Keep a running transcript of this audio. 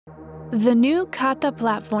The new Kata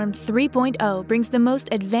Platform 3.0 brings the most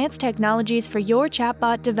advanced technologies for your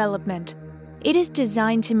chatbot development. It is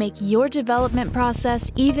designed to make your development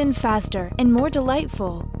process even faster and more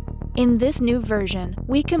delightful. In this new version,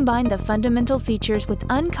 we combine the fundamental features with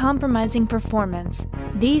uncompromising performance.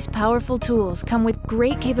 These powerful tools come with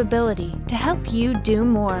great capability to help you do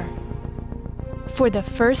more. For the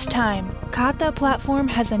first time, Kata Platform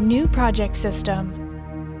has a new project system.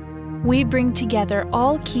 We bring together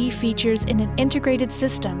all key features in an integrated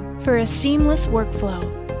system for a seamless workflow.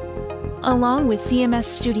 Along with CMS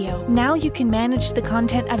Studio, now you can manage the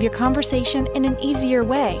content of your conversation in an easier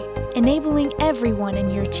way, enabling everyone in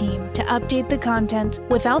your team to update the content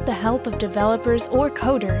without the help of developers or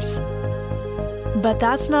coders. But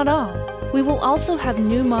that's not all. We will also have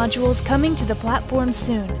new modules coming to the platform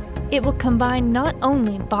soon. It will combine not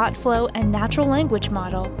only bot flow and natural language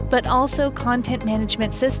model, but also content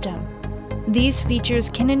management system. These features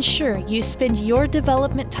can ensure you spend your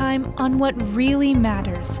development time on what really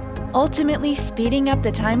matters, ultimately speeding up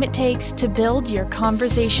the time it takes to build your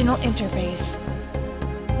conversational interface.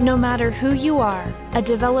 No matter who you are, a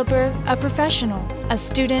developer, a professional, a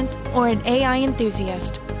student, or an AI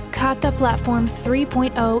enthusiast, Kata Platform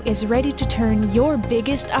 3.0 is ready to turn your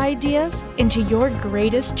biggest ideas into your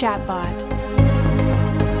greatest chatbot.